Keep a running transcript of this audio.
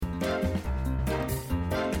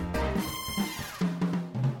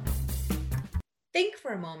Think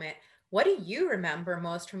for a moment. What do you remember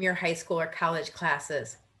most from your high school or college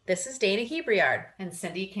classes? This is Dana Hebriard. And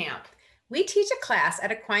Cindy Camp. We teach a class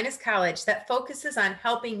at Aquinas College that focuses on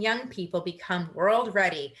helping young people become world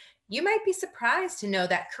ready. You might be surprised to know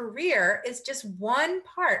that career is just one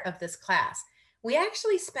part of this class. We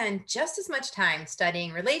actually spend just as much time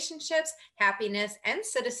studying relationships, happiness, and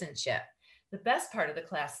citizenship. The best part of the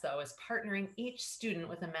class, though, is partnering each student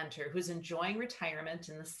with a mentor who's enjoying retirement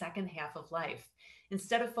in the second half of life.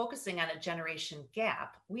 Instead of focusing on a generation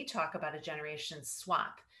gap, we talk about a generation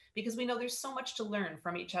swap because we know there's so much to learn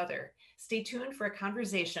from each other. Stay tuned for a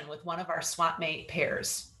conversation with one of our swap mate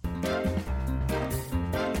pairs.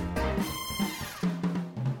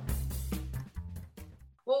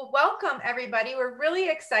 Well, welcome everybody. We're really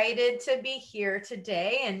excited to be here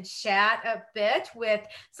today and chat a bit with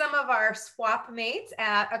some of our swap mates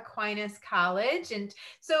at Aquinas College. And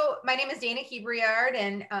so my name is Dana Hebriard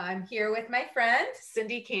and I'm here with my friend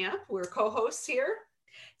Cindy Camp. We're co-hosts here.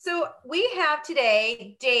 So we have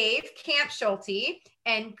today Dave Camp Schulte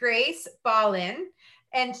and Grace Ballin.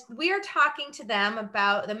 And we are talking to them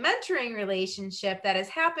about the mentoring relationship that has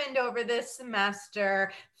happened over this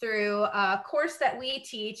semester through a course that we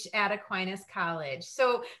teach at Aquinas College.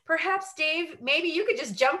 So perhaps, Dave, maybe you could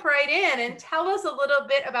just jump right in and tell us a little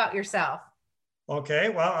bit about yourself. Okay,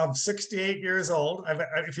 well, I'm 68 years old.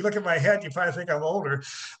 If you look at my head, you probably think I'm older.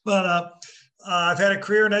 But I've had a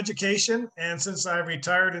career in education. And since I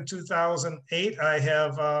retired in 2008, I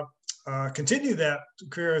have continue that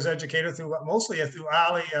career as educator mostly through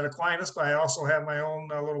Ali at Aquinas, but I also have my own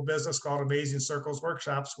little business called Amazing Circles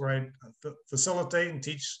Workshops, where I facilitate and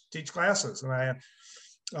teach classes.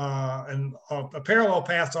 And a parallel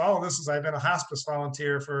path to all of this is I've been a hospice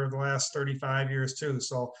volunteer for the last 35 years too.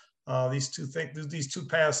 So these two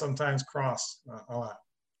paths sometimes cross a lot.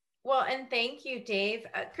 Well, and thank you, Dave.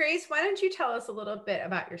 Grace, why don't you tell us a little bit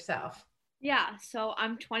about yourself? Yeah, so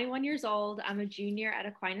I'm 21 years old. I'm a junior at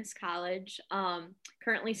Aquinas College,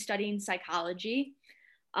 currently studying psychology.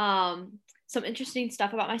 Some interesting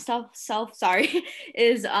stuff about myself,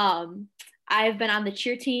 is I've been on the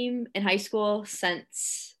cheer team in high school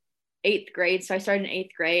since 8th grade. So I started in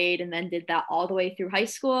 8th grade and then did that all the way through high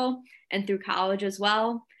school and through college as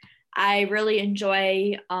well. I really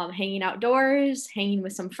enjoy hanging outdoors, hanging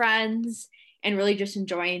with some friends, and really just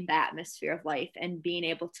enjoying the atmosphere of life and being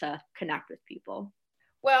able to connect with people.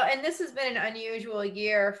 Well, and this has been an unusual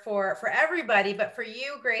year for everybody, but for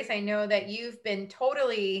you, Grace, I know that you've been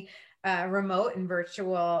totally remote and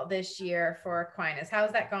virtual this year for Aquinas.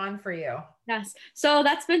 How's that gone for you? Yes, so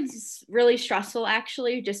that's been really stressful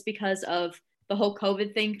actually, just because of the whole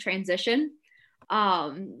COVID thing transition.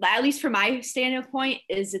 At least from my standpoint,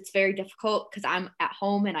 is it's very difficult because I'm at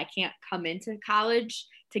home and I can't come into college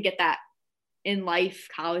to get that in life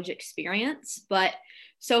college experience, but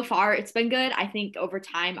so far it's been good. I think over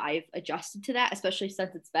time I've adjusted to that, especially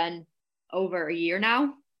since it's been over a year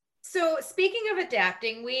now. So speaking of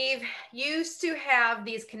adapting, we've used to have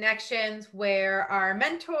these connections where our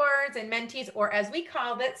mentors and mentees, or as we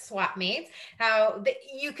called it, swap mates, how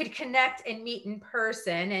you could connect and meet in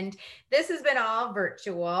person. And this has been all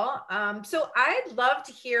virtual. So I'd love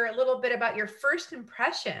to hear a little bit about your first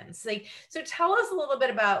impressions. So tell us a little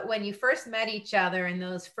bit about when you first met each other and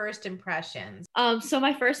those first impressions. So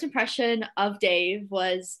my first impression of Dave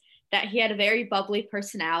was that he had a very bubbly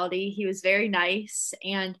personality. He was very nice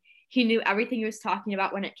and he knew everything he was talking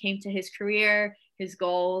about when it came to his career, his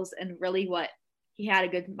goals, and really what he had a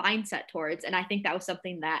good mindset towards. And I think that was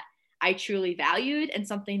something that I truly valued and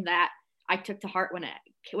something that I took to heart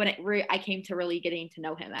I came to really getting to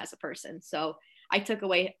know him as a person. So I took a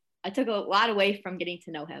lot away from getting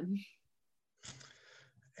to know him.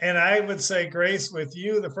 And I would say, Grace, with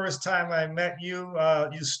you, the first time I met you,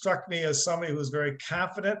 you struck me as somebody who was very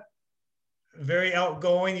confident, very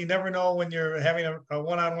outgoing. You never know when you're having a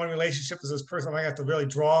one-on-one relationship with this person, I have to really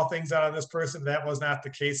draw things out of this person. That was not the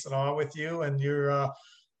case at all with you. And you're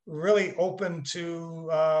really open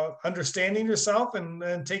to understanding yourself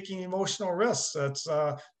and taking emotional risks. It's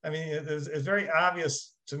very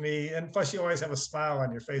obvious to me. And plus you always have a smile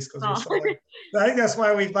on your face because you're so I think that's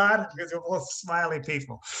why we bonded, because you're both smiley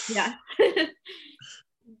people. Yeah.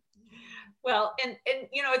 Well, and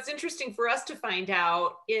it's interesting for us to find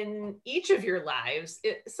out in each of your lives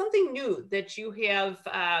something new that you have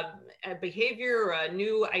a behavior, or a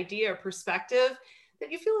new idea or perspective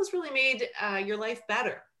that you feel has really made your life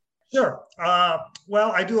better. Sure.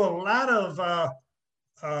 Well, I do a lot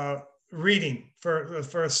of reading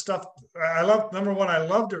for stuff. Number one, I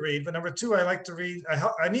love to read, but number two, I like to read.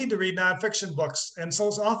 I need to read nonfiction books, and so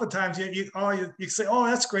oftentimes you say, "Oh,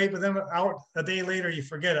 that's great," but then a day later you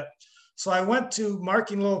forget it. So I went to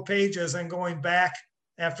marking little pages and going back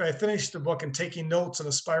after I finished the book and taking notes in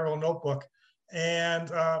a spiral notebook.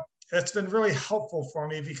 And it's been really helpful for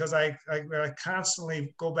me because I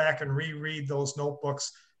constantly go back and reread those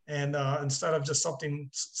notebooks. And instead of just something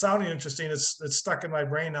sounding interesting, it's stuck in my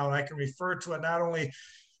brain now. And I can refer to it not only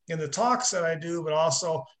in the talks that I do, but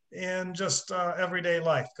also in just everyday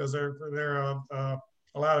life, because they're a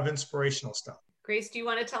lot of inspirational stuff. Grace, do you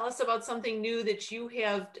want to tell us about something new that you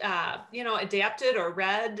have, adapted or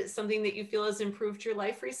read, something that you feel has improved your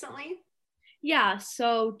life recently? Yeah,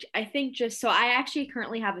 so I think I actually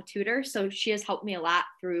currently have a tutor. So she has helped me a lot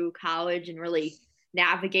through college and really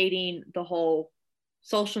navigating the whole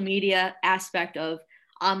social media aspect of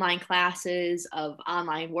online classes, of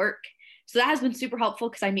online work. So that has been super helpful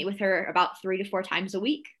because I meet with her about 3 to 4 times a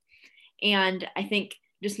week. And I think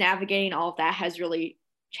just navigating all of that has really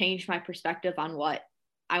changed my perspective on what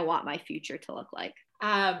I want my future to look like.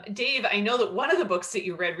 Dave, I know that one of the books that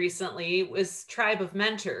you read recently was Tribe of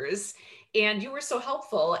Mentors, and you were so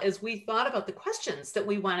helpful as we thought about the questions that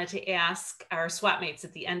we wanted to ask our SWAT mates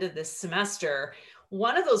at the end of this semester.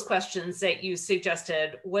 One of those questions that you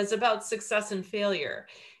suggested was about success and failure,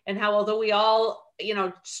 and how although we all,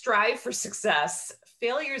 strive for success,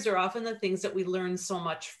 failures are often the things that we learn so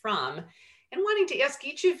much from. And wanting to ask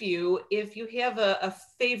each of you if you have a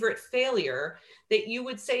favorite failure that you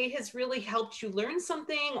would say has really helped you learn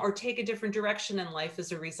something or take a different direction in life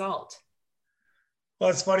as a result. Well,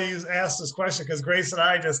 it's funny you asked this question because Grace and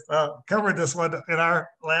I just covered this one in our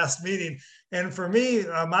last meeting. And for me,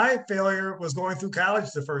 my failure was going through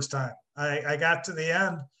college the first time. I got to the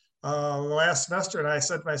end the last semester and I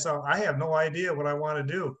said to myself, I have no idea what I want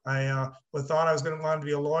to do. I thought I was going to want to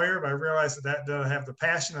be a lawyer, but I realized that didn't have the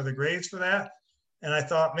passion or the grades for that. And I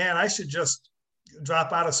thought, man, I should just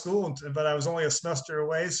drop out of school. But I was only a semester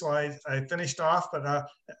away, so I finished off. But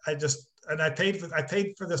I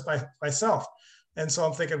paid for this by myself. And so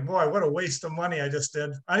I'm thinking, boy, what a waste of money I just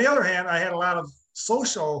did. On the other hand, I had a lot of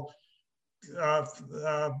social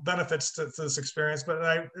benefits to this experience, but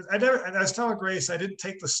I was telling Grace, I didn't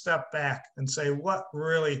take the step back and say, what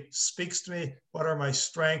really speaks to me? What are my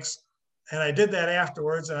strengths? And I did that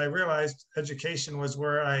afterwards. And I realized education was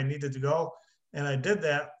where I needed to go. And I did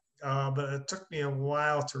that. But it took me a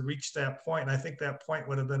while to reach that point. And I think that point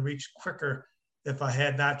would have been reached quicker if I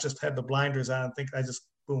had not just had the blinders on and think I just,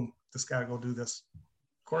 boom, just got to go do this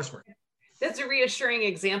coursework. That's a reassuring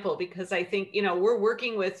example because I think, we're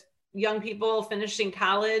working with young people finishing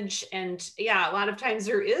college, and a lot of times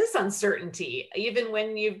there is uncertainty, even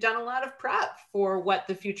when you've done a lot of prep for what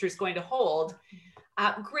the future is going to hold.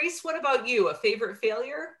 Grace, what about you? A favorite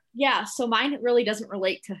failure? Yeah, so mine really doesn't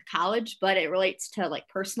relate to college, but it relates to like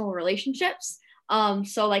personal relationships.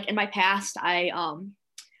 So like in my past,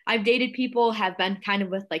 I've dated people, have been kind of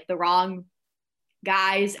with like the wrong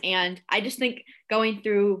guys, and I just think going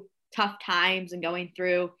through tough times and going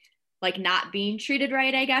through like not being treated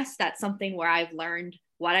right, I guess that's something where I've learned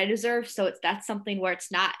what I deserve. So that's something where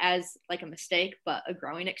it's not as like a mistake, but a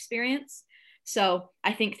growing experience. So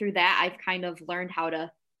I think through that, I've kind of learned how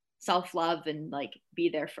to self-love and like be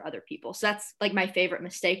there for other people. So that's like my favorite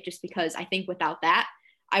mistake, just because I think without that,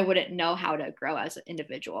 I wouldn't know how to grow as an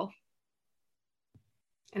individual.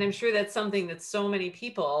 And I'm sure that's something that so many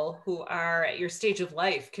people who are at your stage of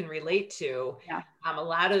life can relate to. Yeah. A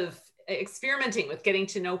lot of experimenting with getting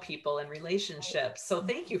to know people and relationships. So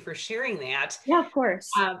thank you for sharing that. Yeah, of course.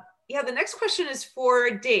 The next question is for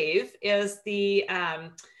Dave, is the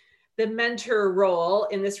mentor role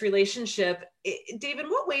in this relationship. Dave, in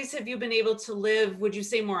what ways have you been able to live, would you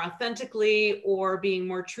say, more authentically or being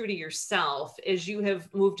more true to yourself as you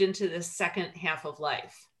have moved into this second half of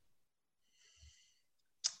life?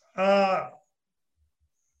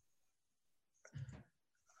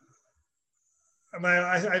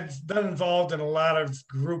 I've been involved in a lot of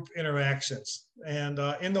group interactions, and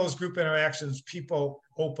in those group interactions, people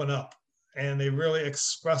open up and they really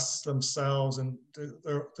express themselves and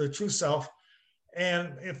their true self.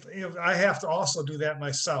 And if I have to also do that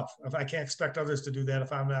myself, if I can't expect others to do that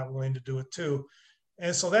if I'm not willing to do it too.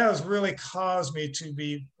 And so that has really caused me to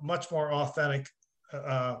be much more authentic.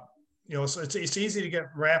 So it's easy to get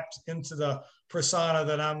wrapped into the persona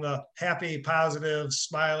that I'm the happy, positive,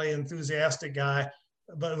 smiley, enthusiastic guy.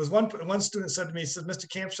 But it was one student said to me, he said, Mr.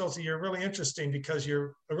 Kampschulte, you're really interesting because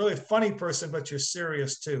you're a really funny person, but you're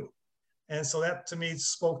serious too. And so that to me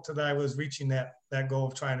spoke to that I was reaching that goal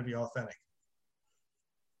of trying to be authentic.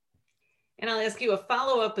 And I'll ask you a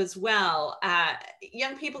follow-up as well.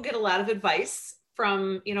 Young people get a lot of advice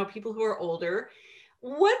from people who are older.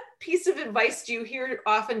 What piece of advice do you hear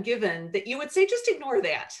often given that you would say, just ignore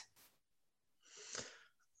that?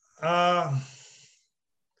 Uh,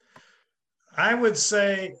 I would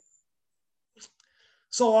say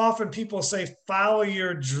so often people say follow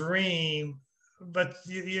your dream, but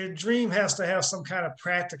your dream has to have some kind of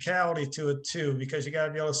practicality to it too, because you got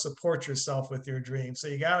to be able to support yourself with your dream. So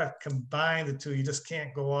you got to combine the two. You just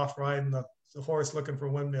can't go off riding the horse looking for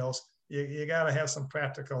windmills. You got to have some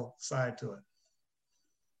practical side to it.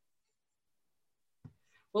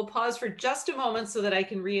 We'll pause for just a moment so that I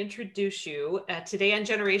can reintroduce you. Today on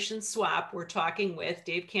Generation Swap, we're talking with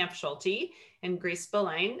Dave Kampschulte and Grace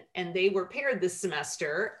Spillane, and they were paired this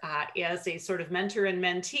semester as a sort of mentor and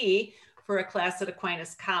mentee for a class at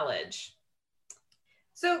Aquinas College.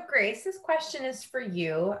 So Grace, this question is for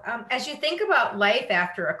you. As you think about life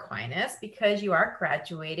after Aquinas, because you are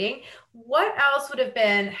graduating, what else would have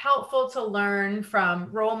been helpful to learn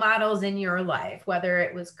from role models in your life, whether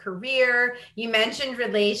it was career, you mentioned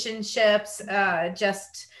relationships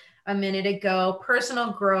just a minute ago,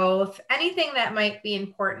 personal growth, anything that might be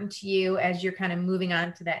important to you as you're kind of moving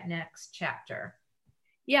on to that next chapter?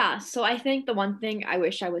 Yeah, so I think the one thing I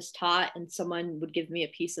wish I was taught and someone would give me a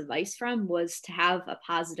piece of advice from was to have a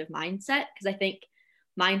positive mindset, because I think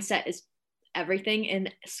mindset is everything in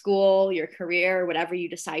school, your career, whatever you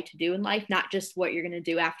decide to do in life, not just what you're going to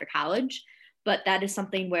do after college, but that is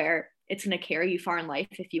something where it's going to carry you far in life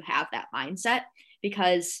if you have that mindset,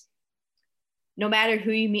 because no matter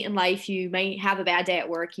who you meet in life, you may have a bad day at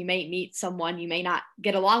work, you may meet someone you may not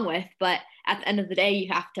get along with, but at the end of the day,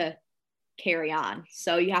 you have to carry on.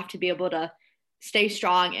 So you have to be able to stay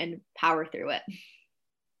strong and power through it.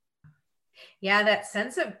 Yeah, that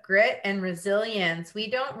sense of grit and resilience, we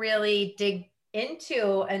don't really dig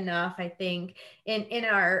into enough, I think, in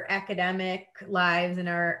our academic lives and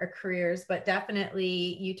our careers, but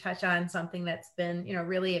definitely you touch on something that's been,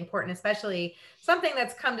 really important, especially something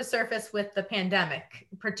that's come to surface with the pandemic,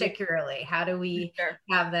 particularly. How do we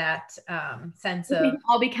have that sense of... We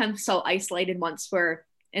all become so isolated once we're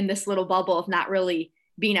in this little bubble of not really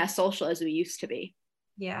being as social as we used to be.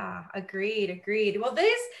 Yeah, agreed. Well,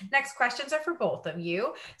 these next questions are for both of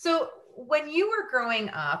you. So when you were growing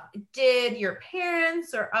up, did your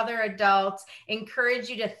parents or other adults encourage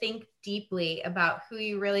you to think deeply about who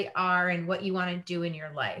you really are and what you want to do in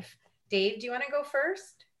your life? Dave, do you want to go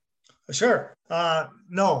first? Sure.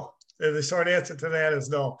 No. The short answer to that is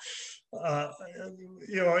no.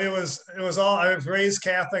 It was all, I was raised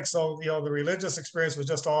Catholic, so the religious experience was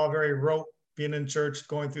just all very rote, being in church,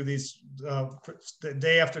 going through these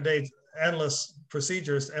day after day endless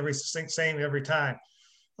procedures, same every time.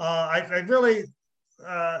 I really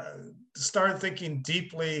started thinking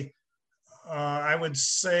deeply. I would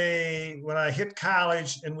say when I hit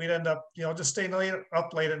college, and we'd end up, just staying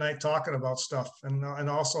up late at night talking about stuff, and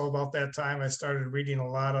also about that time I started reading a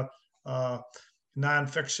lot of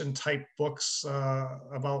nonfiction type books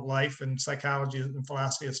about life and psychology and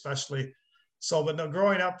philosophy, especially. So, but no,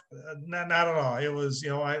 growing up, not at all. It was,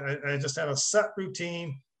 I just had a set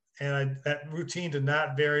routine, and that routine did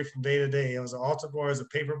not vary from day to day. I was an altar boy, I was a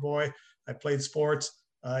paper boy. I played sports,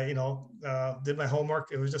 did my homework.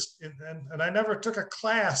 It was just, and I never took a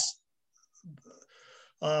class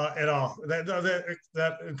at all.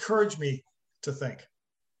 That encouraged me to think.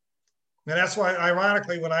 And that's why,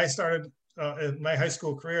 ironically, when I started in my high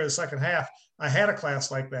school career, the second half, I had a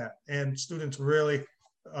class like that, and students really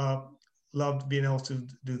loved being able to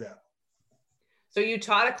do that. So you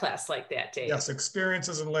taught a class like that, Dave? Yes,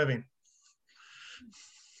 experiences in living.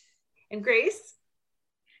 And Grace?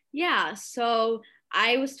 Yeah, so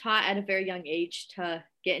I was taught at a very young age to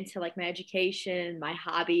get into like my education, my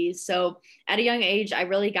hobbies. So at a young age, I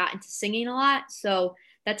really got into singing a lot. So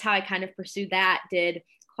that's how I kind of pursued that, did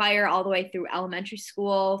choir all the way through elementary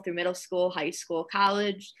school, through middle school, high school,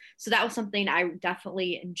 college. So that was something I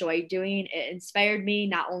definitely enjoyed doing. It inspired me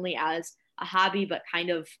not only as a hobby, but kind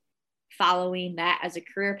of following that as a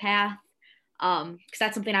career path. Because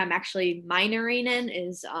that's something I'm actually minoring in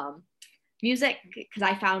is music, because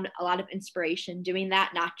I found a lot of inspiration doing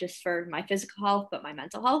that, not just for my physical health, but my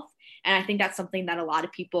mental health. And I think that's something that a lot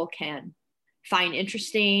of people can find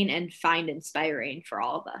interesting and find inspiring for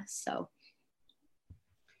all of us. So.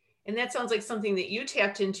 And that sounds like something that you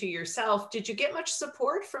tapped into yourself. Did you get much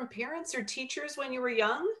support from parents or teachers when you were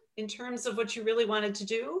young in terms of what you really wanted to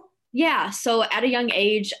do? Yeah, so at a young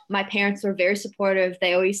age, my parents were very supportive.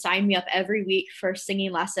 They always signed me up every week for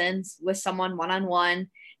singing lessons with someone one-on-one.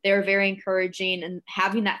 They were very encouraging, and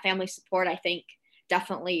having that family support, I think,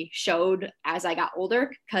 definitely showed as I got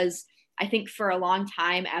older, because I think for a long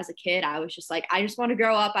time as a kid, I was just like, I just want to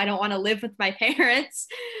grow up. I don't want to live with my parents.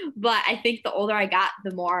 But I think the older I got,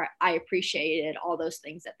 the more I appreciated all those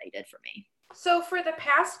things that they did for me. So for the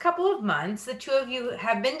past couple of months, the two of you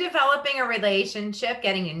have been developing a relationship,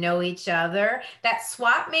 getting to know each other, that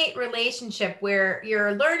swap mate relationship where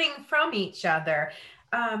you're learning from each other.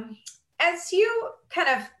 Um, as you kind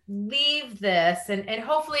of leave this, and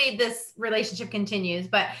hopefully this relationship continues,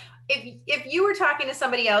 but if you were talking to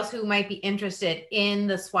somebody else who might be interested in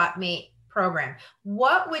the swap mate program,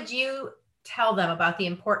 what would you tell them about the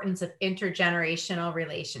importance of intergenerational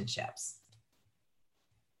relationships?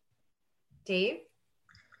 Dave?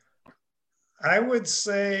 I would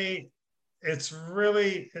say it's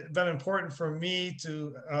really been important for me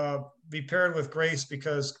to be paired with Grace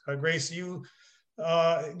because Grace, you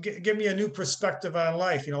give me a new perspective on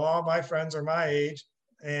life. You know, all my friends are my age,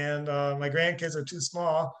 and my grandkids are too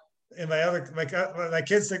small, and my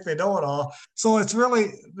kids think they know it all. So it's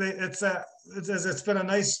really it's been a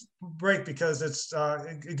nice break because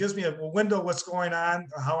it gives me a window of what's going on,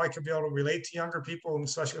 how I can be able to relate to younger people, and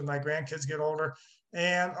especially when my grandkids get older.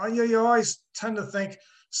 And you always tend to think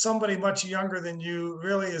somebody much younger than you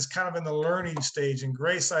really is kind of in the learning stage. And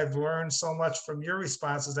Grace, I've learned so much from your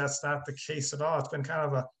responses. That's not the case at all. It's been kind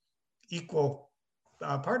of a equal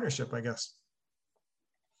partnership, I guess.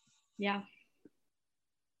 Yeah,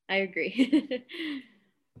 I agree.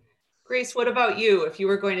 Grace, what about you? If you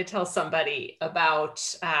were going to tell somebody about,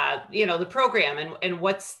 the program and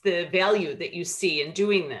what's the value that you see in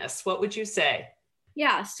doing this, what would you say?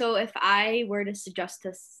 Yeah, so if I were to suggest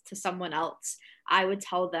this to someone else, I would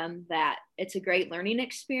tell them that it's a great learning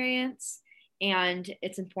experience and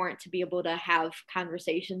it's important to be able to have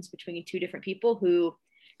conversations between two different people who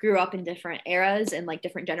grew up in different eras and like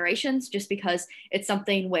different generations, just because it's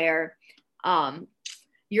something where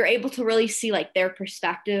you're able to really see like their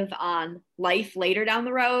perspective on life later down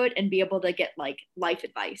the road and be able to get like life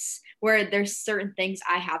advice where there's certain things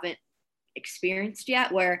I haven't experienced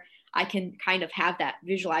yet where I can kind of have that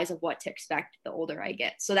visualize of what to expect the older I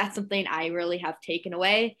get. So that's something I really have taken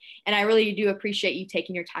away. And I really do appreciate you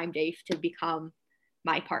taking your time, Dave, to become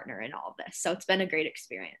my partner in all of this. So it's been a great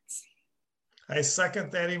experience. I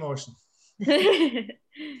second that emotion.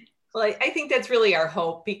 Well, I think that's really our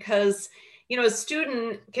hope because, a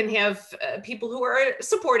student can have people who are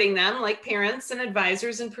supporting them, like parents and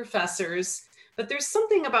advisors and professors. But there's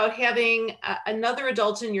something about having another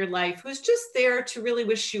adult in your life who's just there to really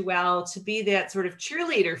wish you well, to be that sort of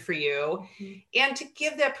cheerleader for you, and to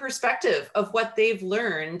give that perspective of what they've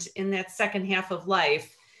learned in that second half of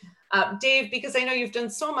life. Dave, because I know you've done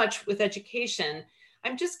so much with education,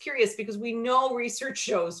 I'm just curious because we know research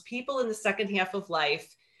shows people in the second half of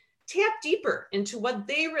life tap deeper into what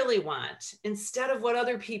they really want instead of what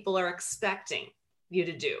other people are expecting you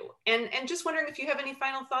to do. And just wondering if you have any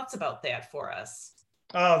final thoughts about that for us.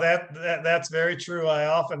 Oh, that's very true.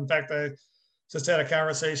 In fact, I just had a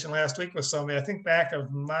conversation last week with somebody. I think back of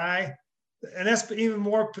and that's even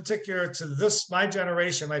more particular to my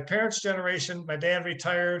generation, my parents' generation. My dad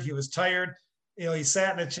retired. He was tired. He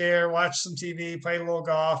sat in a chair, watched some TV, played a little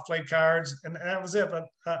golf, played cards, and that was it.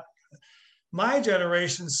 But my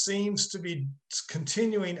generation seems to be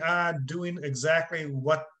continuing on doing exactly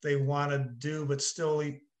what they want to do, but still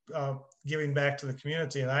giving back to the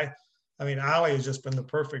community. And I mean, Ollie has just been the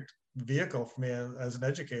perfect vehicle for me as an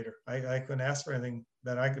educator. I couldn't ask for anything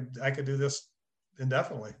that I could do this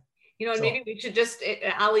indefinitely. Maybe we should just,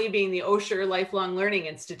 Ollie being the Osher Lifelong Learning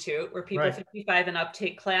Institute, where people 55 and up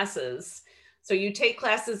take classes. So you take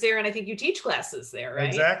classes there, and I think you teach classes there, right?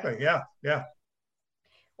 Exactly. Yeah. Yeah.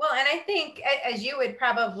 Well, and I think as you would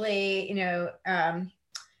probably,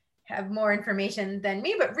 have more information than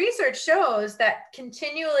me, but research shows that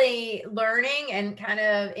continually learning and kind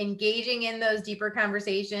of engaging in those deeper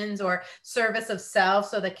conversations or service of self,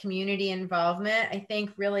 so the community involvement, I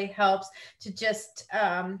think really helps to just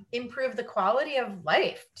improve the quality of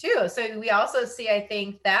life too. So we also see, I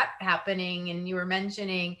think, that happening, and you were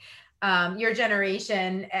mentioning your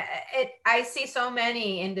generation. I see so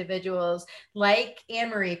many individuals like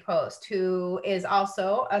Anne-Marie Post, who is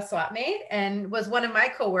also a swap mate and was one of my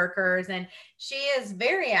coworkers, and she is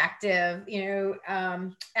very active,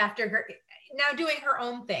 after now doing her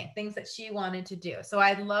own things that she wanted to do. So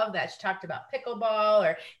I love that. She talked about pickleball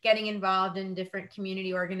or getting involved in different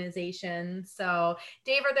community organizations. So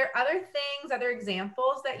Dave, are there other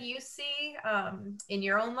examples that you see in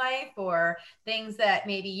your own life, or things that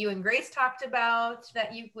maybe you and Grace talked about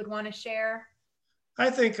that you would want to share? I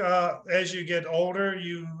think as you get older,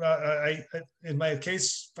 in my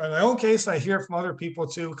own case, I hear from other people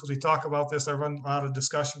too, because we talk about this. I run a lot of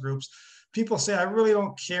discussion groups. People say, I really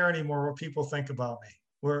don't care anymore what people think about me.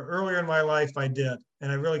 Where earlier in my life, I did. And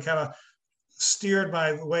I really kind of steered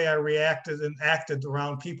the way I reacted and acted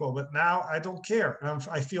around people. But now I don't care.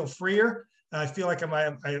 I feel freer. I feel like I'm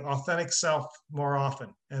my authentic self more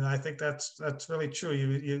often. And I think that's really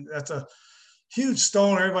true. That's a huge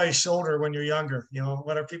stone on everybody's shoulder when you're younger.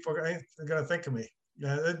 What are people going to think of me?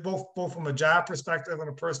 Yeah, both from a job perspective and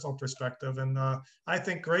a personal perspective. And I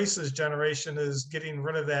think Grace's generation is getting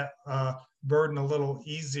rid of that burden a little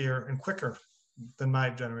easier and quicker than my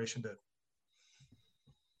generation did.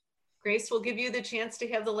 Grace, we'll give you the chance to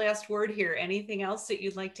have the last word here. Anything else that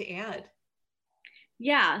you'd like to add?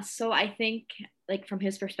 Yeah, so I think, like, from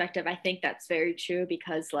his perspective, I think that's very true,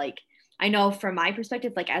 because, like, I know from my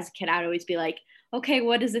perspective, like, as a kid, I'd always be like, okay,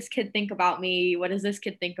 what does this kid think about me? What does this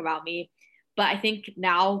kid think about me? But I think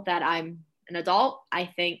now that I'm an adult, I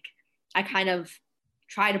think I kind of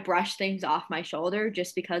try to brush things off my shoulder,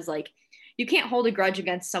 just because, like, you can't hold a grudge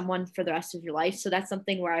against someone for the rest of your life. So that's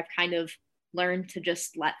something where I've kind of learned to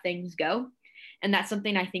just let things go. And that's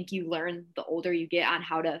something I think you learn the older you get, on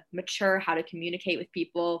how to mature, how to communicate with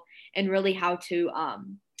people, and really how to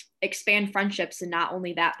expand friendships. And not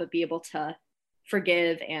only that, but be able to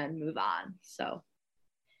forgive and move on. So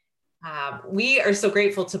we are so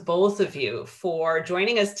grateful to both of you for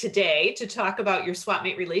joining us today to talk about your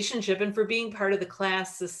SWAPmate relationship, and for being part of the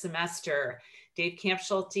class this semester. Dave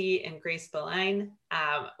Kampschulte and Grace Beline,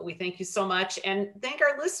 we thank you so much, and thank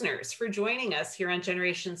our listeners for joining us here on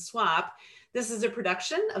Generation Swap. This is a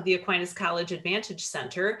production of the Aquinas College Advantage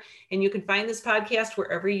Center, and you can find this podcast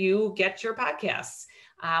wherever you get your podcasts,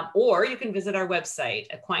 or you can visit our website,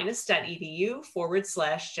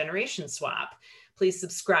 aquinas.edu/Generation Swap. Please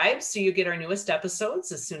subscribe so you get our newest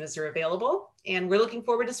episodes as soon as they're available, and we're looking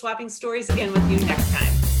forward to swapping stories again with you next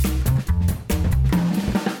time.